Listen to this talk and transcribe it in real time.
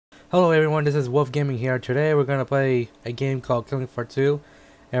Hello everyone, this is Wolf Gaming here. Today we're gonna play a game called Killing for 2,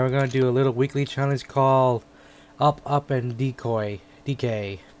 and we're gonna do a little weekly challenge called Up, and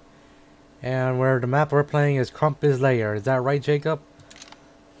Decay. And where the map we're playing is Krampus Lair. Is that right, Jacob?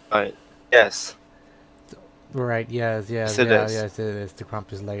 Yes. Right. Yes. Yes, it is. Yes, it is the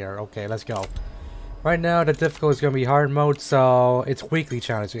Krampus Lair. Okay, let's go. Right now the difficulty is gonna be hard mode, so it's weekly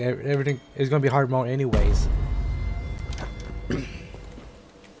challenge. Everything is gonna be hard mode anyways.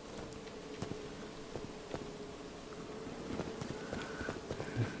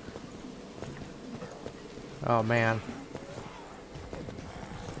 Oh man.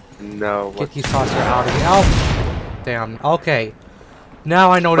 No. Get these saucer out of here. Oh! Damn. Okay.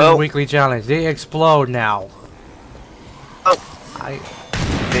 Now I know this weekly challenge. They explode now. Oh.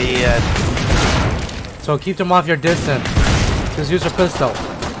 So keep them off your distance. Just use your pistol.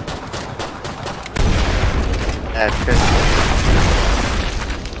 Pistol.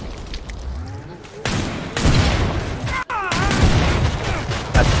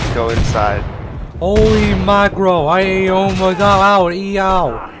 Have to go inside. Holy macro! I almost got out.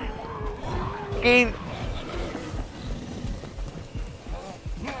 Eow.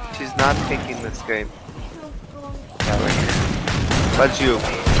 She's not taking this game. But you.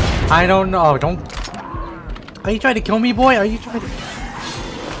 I don't know. Don't. Are you trying to kill me, boy? Are you trying to?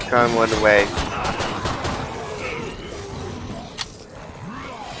 Come one away.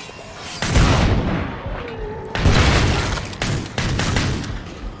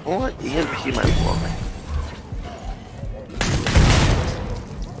 What EMP my woman?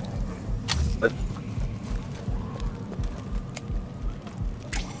 What?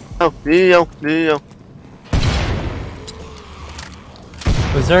 Oh, Leo.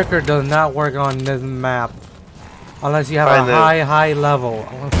 Berserker does not work on this map unless you have a high level.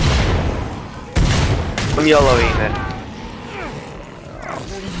 I'm yellowing it.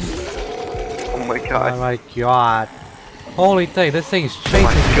 Oh my god. Oh my god. Holy thing, this thing's chasing me.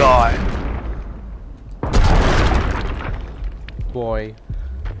 Oh my god. Boy.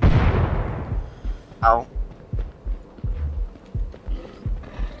 Ow.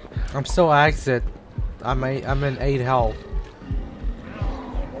 I'm still exit. I'm in 8 health.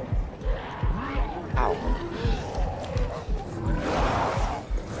 Ow.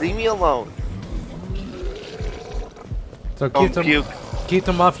 Leave me alone. So keep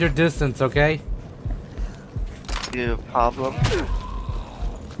them off your distance, okay? You have a problem?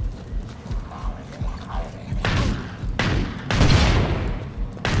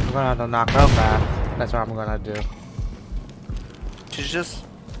 I'm gonna have to knock her back. That's what I'm gonna do. She's just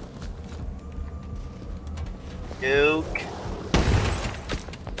nuke.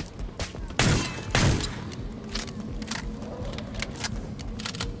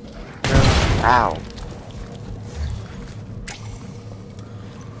 Ow.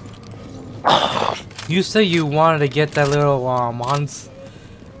 You say you wanted to get that little Hans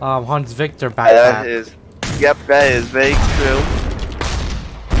Victor backpack. That is, yep, that is very true.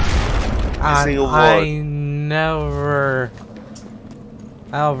 I never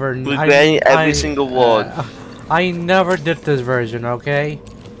regretting every single word. I never did this version, okay?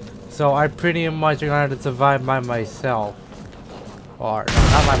 So I pretty much gonna have to survive by myself. Or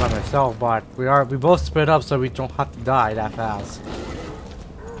not by myself, but we both split up so we don't have to die that fast.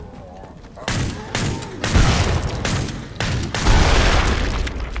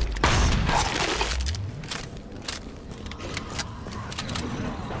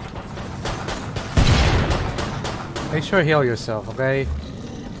 Make sure to heal yourself, okay?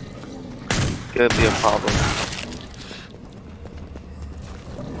 Gonna be a problem.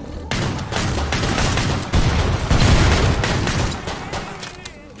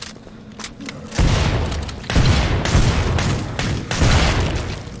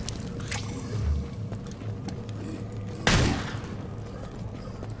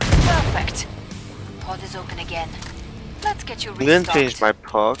 Perfect. Pod is open again. Let's get you restocked. I'm gonna change my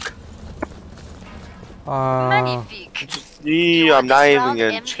perk. Magnifique. I'm not even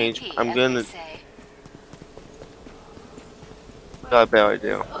gonna change. I'm gonna. Got a better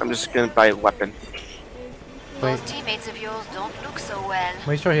idea. I'm just gonna buy a weapon. Those teammates of yours don't look so well.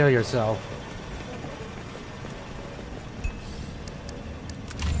 Make sure to heal yourself.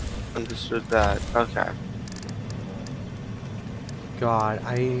 Understood that. Okay. God,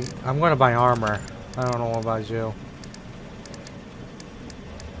 I'm gonna buy armor. I don't know about you.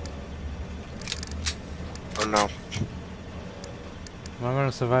 Oh no. Am I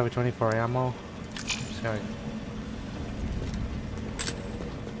gonna survive with 24 ammo? Just gonna...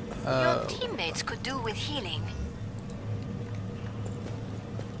 Your teammates could do with healing.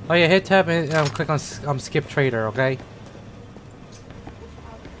 Oh yeah, hit tab and click on skip trader, okay?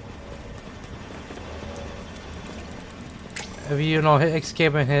 If you know, hit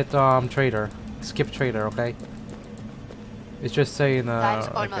escape and hit trader. Skip trader, okay? It's just saying Time's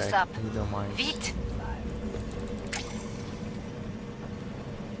almost okay, up. you don't mind. Vite.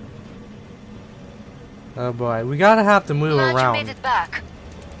 Oh boy, we gotta have to move Glad around. you made it back.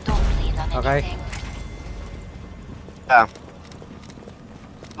 Don't lean on Okay. anything. Yeah. I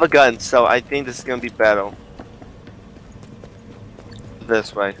have a gun, so I think this is gonna be battle.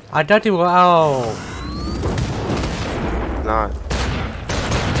 This way. I thought you were. Oh. Not.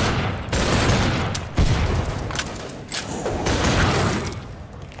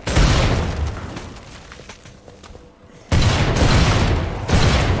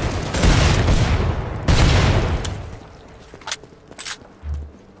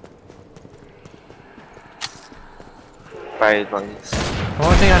 Guidelines. The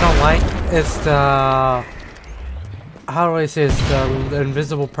one thing I don't like is the. How do I say this? The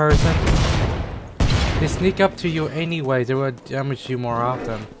invisible person. They sneak up to you anyway. They will damage you more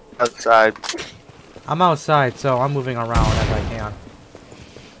often. Outside. I'm outside, so I'm moving around as I can.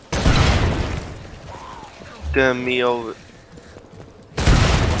 Gonna me over.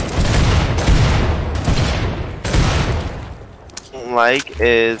 Like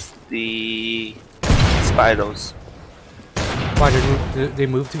is the spiders. Why they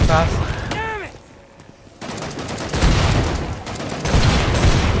move too fast?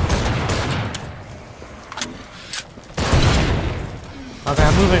 Okay,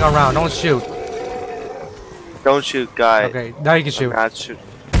 I'm moving around. Don't shoot. Don't shoot, guy. Okay, now you can shoot. Not shoot.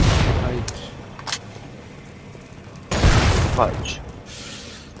 Fudge.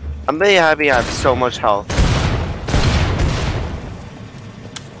 I'm very happy I have so much health.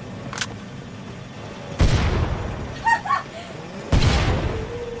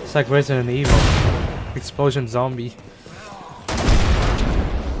 It's like Resident Evil. Explosion zombie.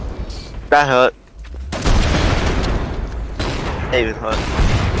 That hurt. That even hurt.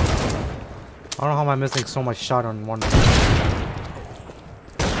 I don't know how am I missing so much shot on one.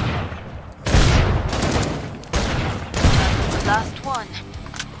 Last one.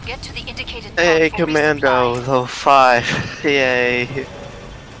 Get to the indicated Hey, path for Commando, resupply. level 5. Yay.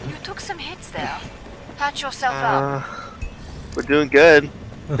 You took some hits there. Patch yourself up. We're doing good.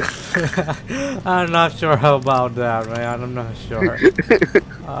 I'm not sure about that, man. I'm not sure.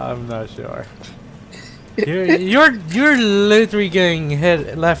 I'm not sure. You're literally getting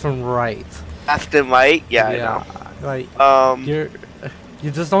hit left and right. Left and right? Yeah, I know. Like Um, you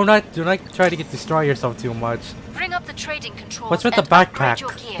just do not try to destroy yourself too much. Bring up the trading controls. What's with the and upgrade backpack?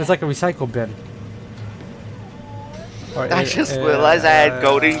 your gear. It's like a recycle bin. Or, I just realized I had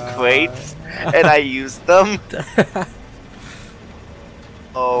golden crates and I used them.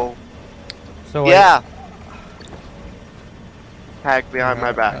 Oh, So yeah. Pack behind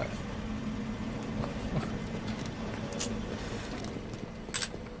my back.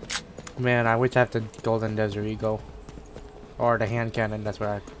 Man, I wish I had the golden desert eagle, or the hand cannon. That's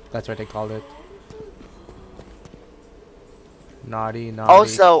what they called it. Naughty, naughty.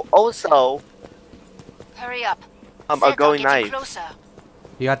 Also, Hurry up. a Zeds are going getting knife. closer.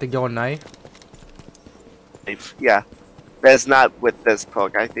 You got the golden knife. Yeah. That's not with this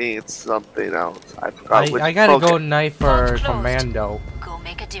perk. I think it's something else. I forgot which I got a perk. golden knife for Closed. commando. Go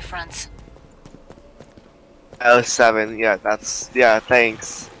make a difference. L7. Yeah, that's. Yeah,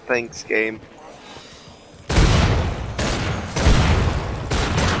 thanks. Thanks, game. You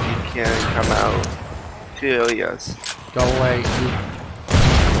can't come out. Curious. Go away,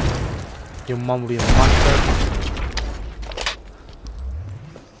 you mumbly monster.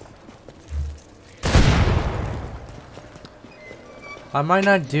 I might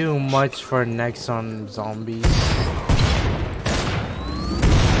not do much for next on zombies,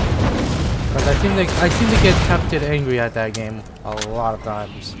 but I seem to get tempted angry at that game a lot of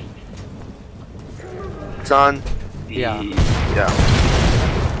times. It's on. Yeah.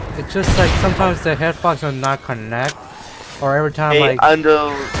 Yeah. It's just like sometimes the hitbox will not connect, or every time Hey, like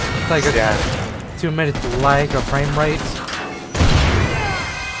under. it's like a Yeah. 2 minute lag or frame rates.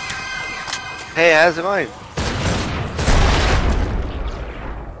 Hey, how's it going?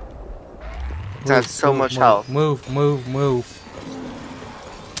 That's so much health. Move.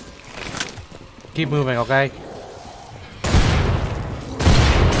 Keep moving, okay?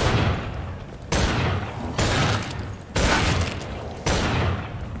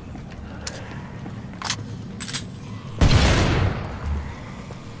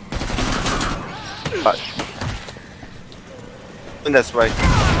 But in this way.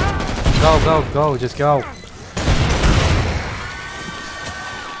 Go, just go.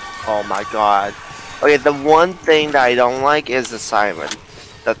 Oh my god. Okay, the one thing that I don't like is the Simon.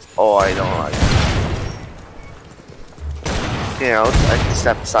 That's all I don't like. anything else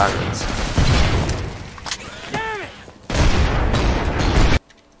except silence.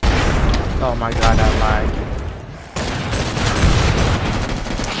 Oh my god, that lag.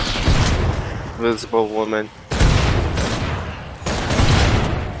 Visible woman.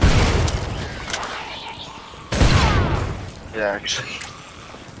 Yeah, actually.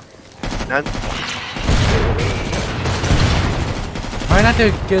 None. Why not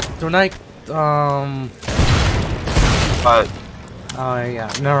to get tonight? But Oh yeah,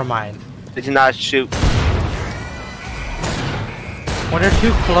 never mind. did you not shoot? When they're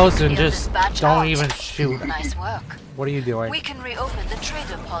too close and Clear just dispatch don't out. even shoot. Nice work. What are you doing? We can reopen the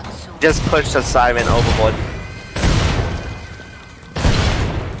trader pod soon. Just push the siren overboard.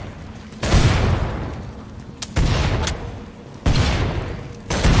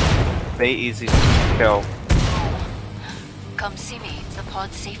 Very easy to kill. Come see me. The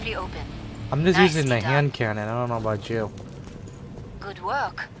pod's safely open. I'm just Nice using the done. hand cannon. I don't know about you. Good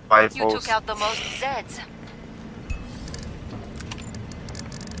work. You Rifles. took out the most Zeds.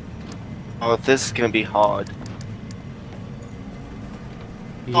 Oh, this is gonna be hard.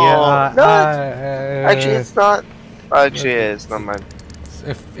 Yeah. no, Actually, it's not. Actually, it is. Not mine.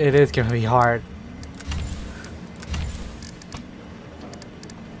 If it is gonna be hard.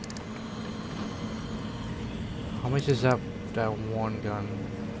 How much is that one gun?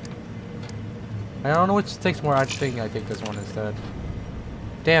 I don't know which takes more. I think this one instead.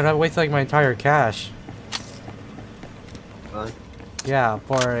 Damn, that wastes like my entire cash. Really? Yeah,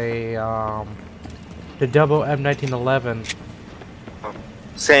 for a the double M1911.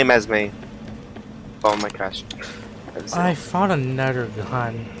 Same as me. Oh my gosh. I found another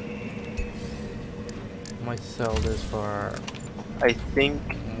gun. Might sell this for I think.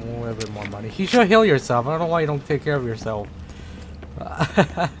 a little bit more money. You should heal yourself. I don't know why you don't take care of yourself.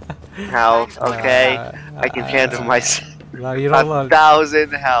 Health. Okay. I can handle myself. No, you don't look.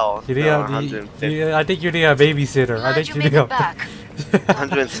 1,000 health. You need No, a, 150. I think you need a babysitter. I Glad think you you made need it a. back.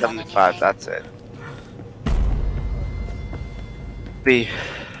 175. That's it. B.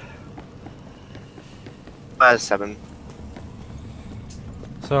 7.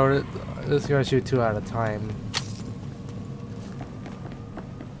 So this is gonna shoot 2 at a time.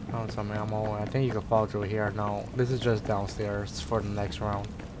 Found some ammo. I think you can fall through here. No, this is just downstairs for the next round.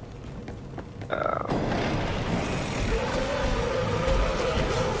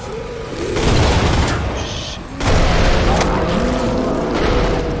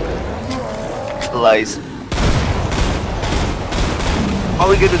 Lies. How are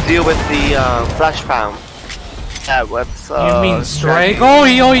we gonna deal with the flash pound? Yeah, let's. You mean strike? Oh,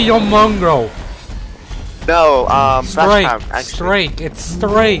 yo, mongrel! No, flash Strike! pound. Actually. Strike! It's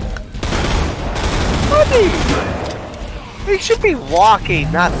strike! Buddy! We should be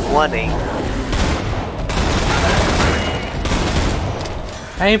walking, not running.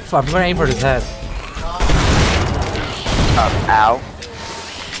 I'm gonna aim for his head. Ow.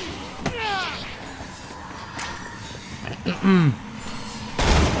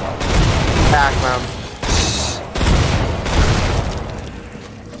 Background.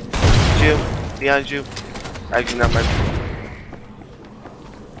 You, behind you. I do not mind.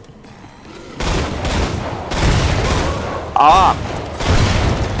 Ah!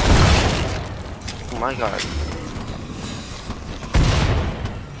 Oh my god.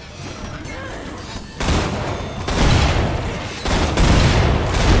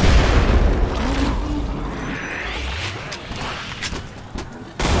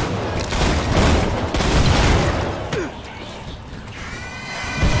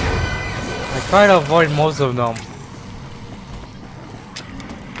 Try to avoid most of them.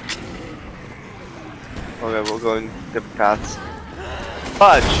 Okay, we're going different paths.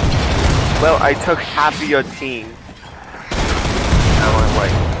 Fudge! Well, I took half of your team. I went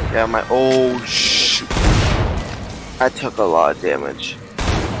like, yeah, my old shoot. I took a lot of damage.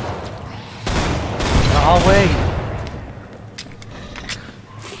 Oh wait.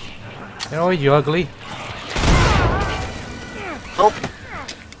 You know what, you ugly? Nope.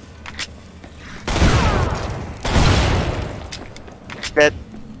 Dead.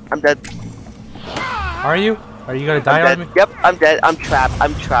 I'm dead. Are you? Are you gonna die I'm on dead. me? Yep, I'm dead. I'm trapped.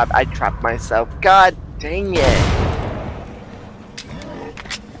 I'm trapped. I trapped myself. God dang it.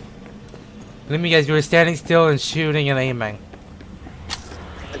 Let me guess, you were standing still and shooting and aiming.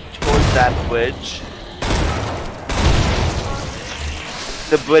 Towards that bridge.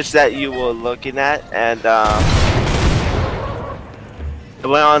 The bridge that you were looking at, and I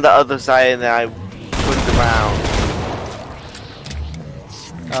went on the other side and then I turned around.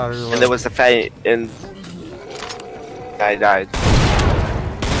 Oh, And there was a fight and I died.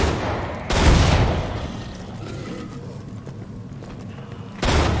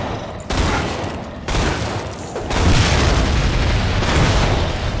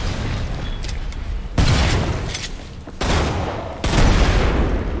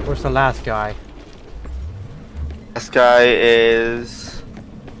 Where's the last guy? This guy is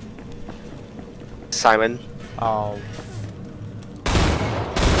Simon. Oh. Glad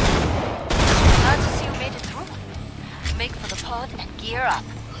to see you made it through. Make for the pod and gear up.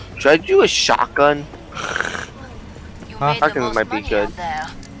 Should I do a shotgun? You Huh? made the Shotguns most might be money good. out there.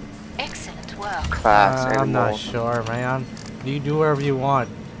 Excellent work. Class I'm animal. not sure, man. You do whatever you want.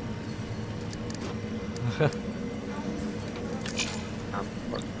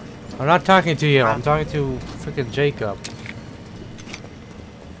 I'm not talking to you. I'm talking to freaking Jacob.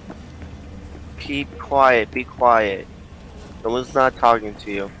 Keep quiet. Be quiet. No one's not talking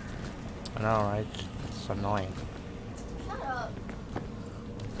to you. I know, right? It's annoying.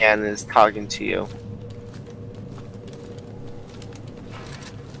 And is talking to you.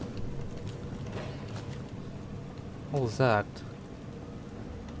 What was that?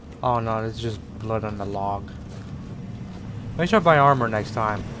 Oh no, it's just blood on the log. Make sure I buy armor next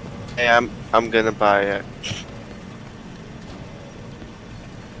time. Hey, I'm gonna buy it.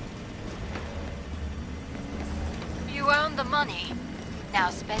 You earned the money.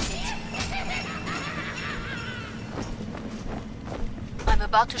 Now spend it. I'm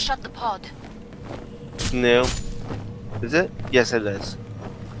about to shut the pod. No. Is it? Yes, it is.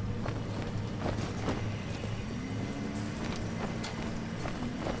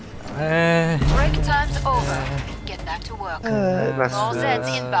 Break time's over. Get back to work. That's All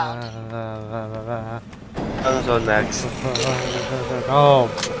Zeds inbound. Hanzo next. Oh,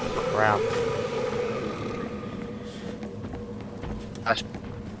 crap.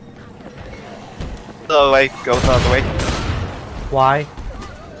 Go away. Go the other way. Why?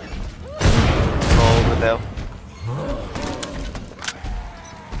 Go over there.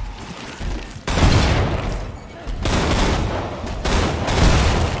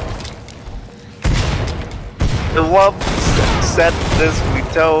 I want to set this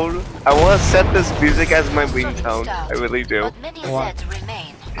ringtone. I want to set this music as my ringtone. I really do. But many What? Zeds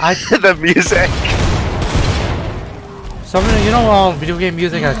remain. The music. Something, you know, video game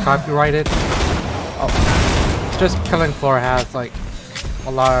music has copyrighted. Oh, just Killing Floor has like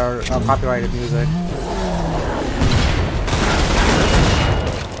a lot of copyrighted music.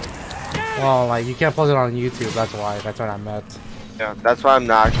 Well, like you can't post it on YouTube. That's why. That's what I meant. Yeah, that's what I'm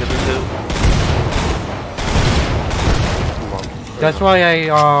not gonna do. That's why I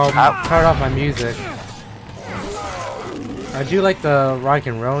turned off my music. I do like the rock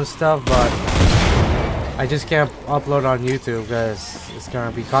and roll stuff, but I just can't upload on YouTube because it's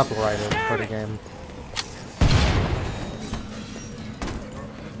gonna be copyrighted for the game.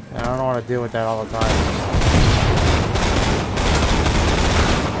 And I don't want to deal with that all the time.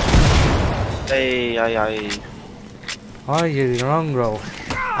 Hey, ay. Oh, you Rongo.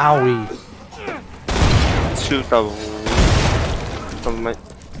 Owie. Shoot the.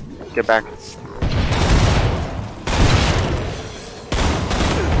 Get back.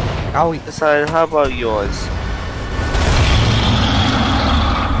 Owie. Decide, how about yours?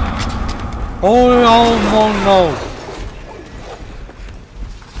 Oh, no.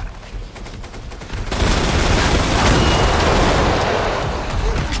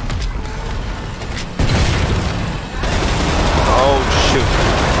 Oh, shoot.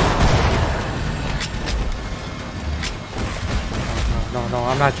 No,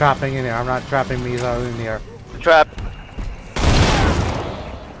 I'm not trapping in here. I'm not trapping me out in here. Trap.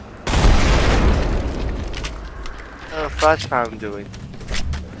 Flash I'm doing.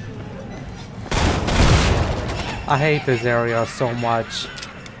 I hate this area so much.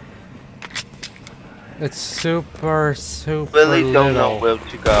 It's super Really little. don't know where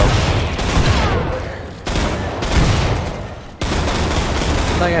to go.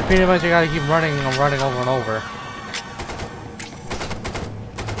 Like, I pretty much gotta keep running and running over and over.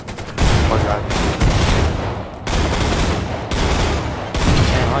 Oh my god.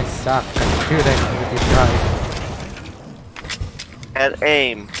 Man, I suck at shooting with these guys. And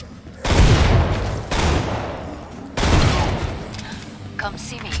aim. Come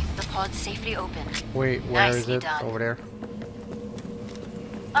see me. The pod's safely open. Wait, where is Nicely it? done. Over there.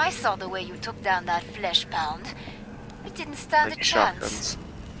 I saw the way you took down that flesh pound. It didn't stand Like a chance. shotguns.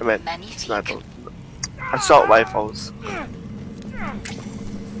 I meant Magnifique. sniper. Assault rifles.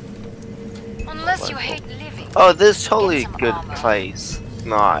 Unless you hate living. Oh, this is totally a Get some good armor. place.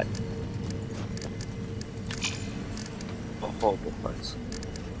 Not. A horrible place.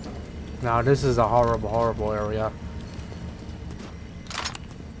 Now this is a horrible area.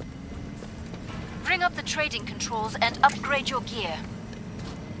 Bring up the trading controls and upgrade your gear.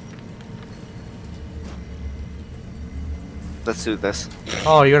 Let's do this.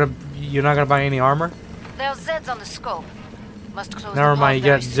 Oh, you're not gonna buy any armor? There's Zeds on the scope. Must close Never the mind,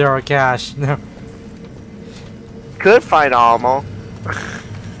 you vault get very 0 cash. No. Could find armor.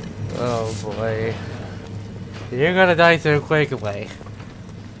 Oh boy. You're gonna die so quickly.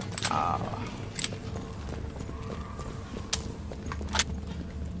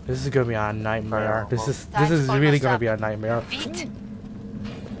 This is gonna be a nightmare. This is really gonna be a nightmare. Vite.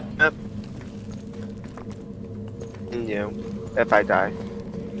 Yep. And you, if I die.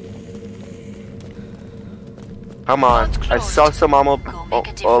 Come on, I saw some armor. Oh,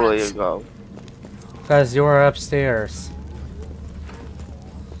 there you go. Guys, you're upstairs.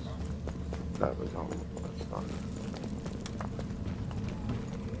 That was all. That's not.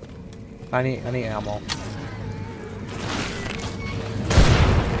 I need ammo.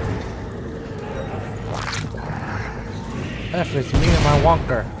 F, it's me and my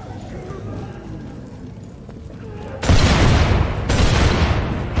wonker.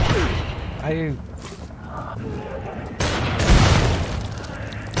 I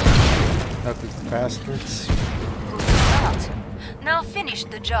ugly bastards. Good start. Now finish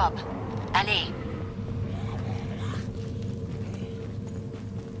the job. Allez.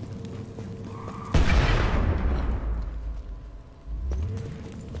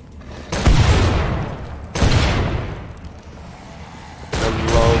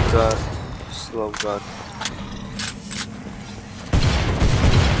 Slow gun.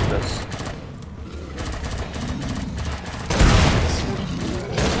 This.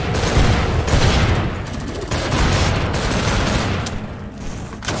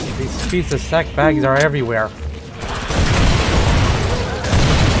 These pieces of sack bags are everywhere.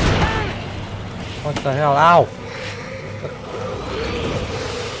 What the hell? Ow!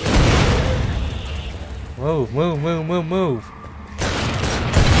 Move, move, move, move, move.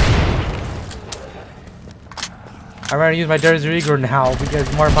 I'm gonna use my DDragon now because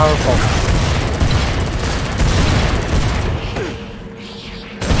it's more powerful.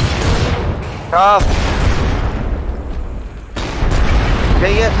 Tough.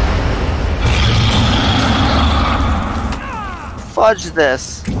 Dang it. Fudge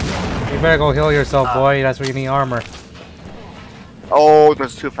this. You better go heal yourself, boy. That's where you need armor. Oh,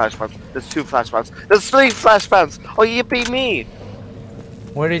 there's 2 flashbangs. There's 2 flashbangs. There's 3 flashbangs. Oh, yippee me.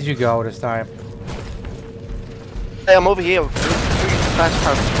 Where did you go this time? Hey, I'm over here. There's 3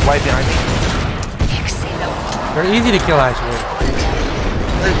 flashbangs right behind me. Excellent. They're easy to kill, actually.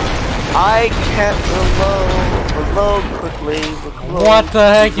 I can't reload quickly. Reload, What the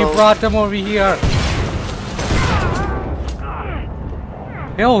heck? You reload. brought them over here.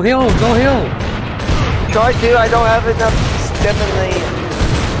 Heal, heal, go heal. Try to. I don't have enough stamina.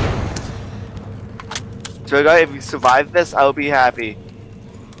 So, guys, if you survive this, I'll be happy.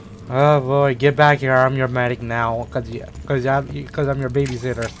 Oh boy, get back here. I'm your medic now, cause I'm your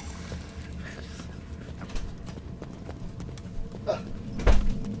babysitter.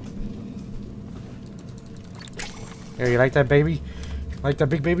 Here, you like that baby? Like that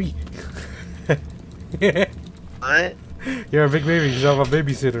big baby? What? You're a big baby, so I'm a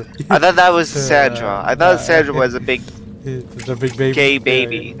babysitter. I thought that was Sandra. I thought Sandra was a big It's a big baby. gay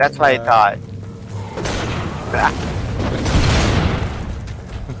baby. That's what I thought.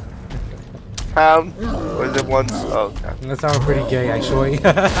 Was it once? Oh, okay. That sounds pretty gay, actually.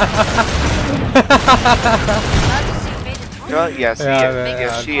 Yes,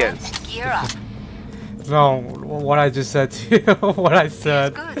 Yeah, she is. Gear up. No, what I just said to you, what I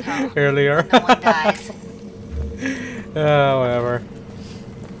said good, huh? earlier. No one dies. Whatever.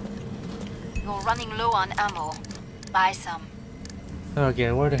 You're running low on ammo. Buy some.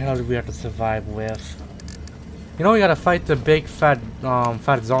 Okay, where the hell do we have to survive with? You know we gotta fight the big fat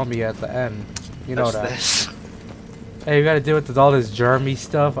zombie at the end. You know What's that. this? Hey, you gotta deal with all this germy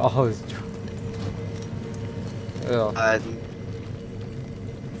stuff. All this. Ugh.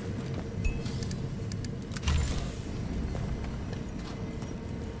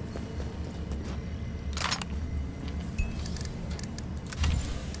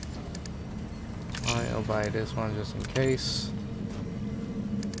 I'll buy this one just in case.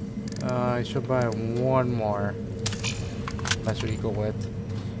 I should buy one more. That's what you go with.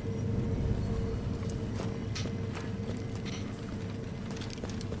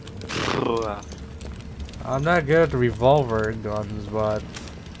 I'm not good at revolver guns, but...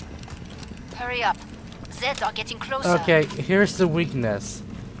 Hurry up. Zeds are getting closer. Okay, here's the weakness.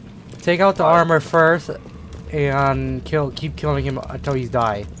 Take out the armor first, and keep killing him until he's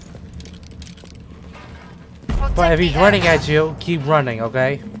died. But if he's running at you, keep running,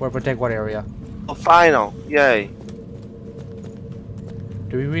 okay? Or protect what area? Oh, final. Yay.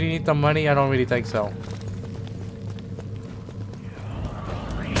 Do we really need the money? I don't really think so.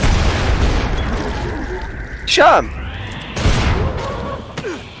 Shum!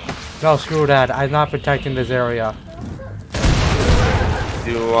 No, screw that. I'm not protecting this area.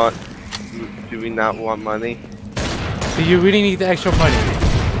 Do we not want money? Do you really need the extra money?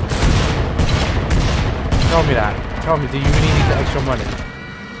 Tell me that. Tell me, do you really need the extra money?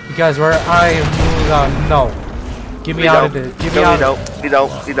 Because where I am, no. Get me out of this. Get me out. We don't.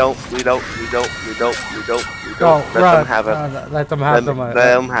 No, let them have it. Let them have the money.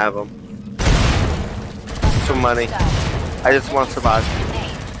 Let them have them. Some money. I just want to survive.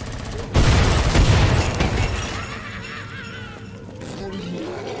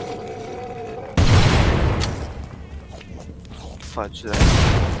 Fudge that.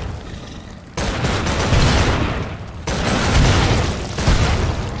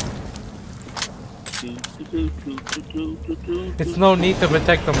 It's no need to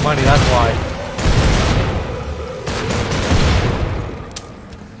protect the money, that's why.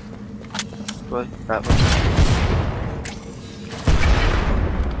 What? That one.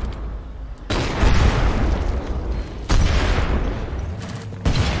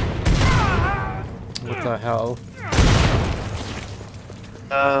 What the hell?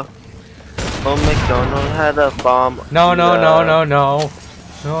 Old McDonald had a bomb. No.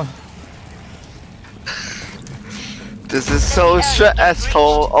 This is so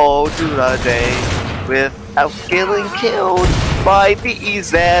stressful all through the day without getting killed by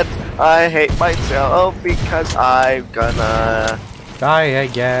DZ. I hate myself because I'm gonna die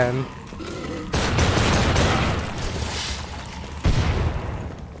again.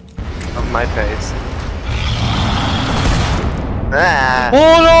 On my face. Ah.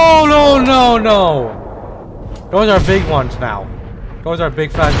 Oh no! Those are big ones now. Those are big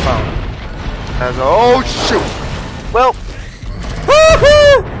fat pounds. Oh shoot! Well,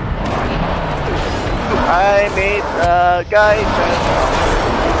 I made the guy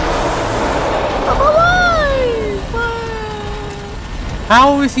I'm alive!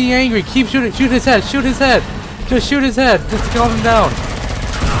 How is he angry? Keep shooting. Shoot his head. Shoot his head. Just shoot his head. Just to calm him down.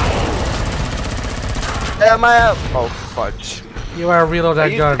 Am I up? Oh fudge! You are reload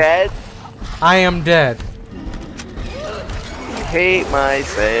that gun. Dead? I am dead. I hate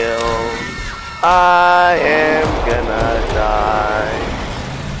myself. I am gonna die.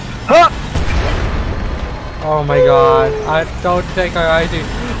 Huh! Oh my god. I don't think I do.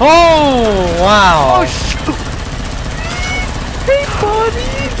 Oh wow. Oh shoot! Hey buddy!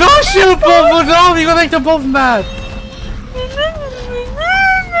 Don't shoot both of them! You're gonna make them both mad!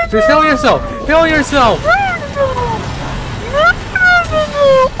 Just heal yourself! Heal yourself!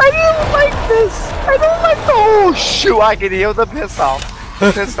 I didn't like this! I don't like the— oh shoot! I can heal the piss off.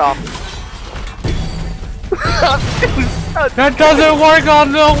 Piss off. That doesn't work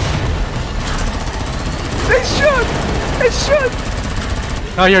on them! They should! They should!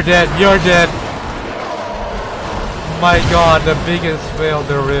 Oh, you're dead. You're dead. My god, the biggest fail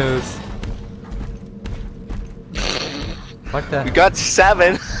there is. What the? We got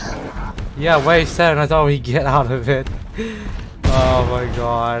 7. Yeah, wait, 7. I thought we'd get out of it. Oh my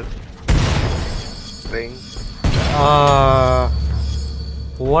god. Thing.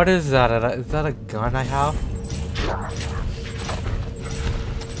 What is that? Is that a gun I have?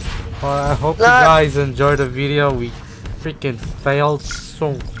 Well, I hope you guys enjoyed the video. We freaking failed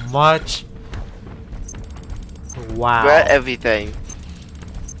so much. Wow. Regret everything.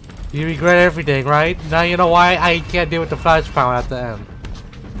 You regret everything, right? Now you know why I can't deal with the flash pound at the end.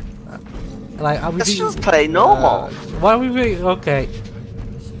 Like, Let's just play normal. Why we okay?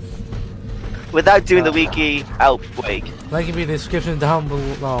 Without doing the wiki outbreak. Link in the description down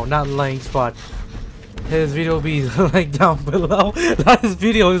below. Not links, but his video will be linked down below. Not his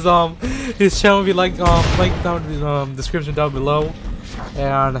video, his channel will be linked down in the description down below.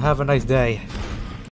 And have a nice day.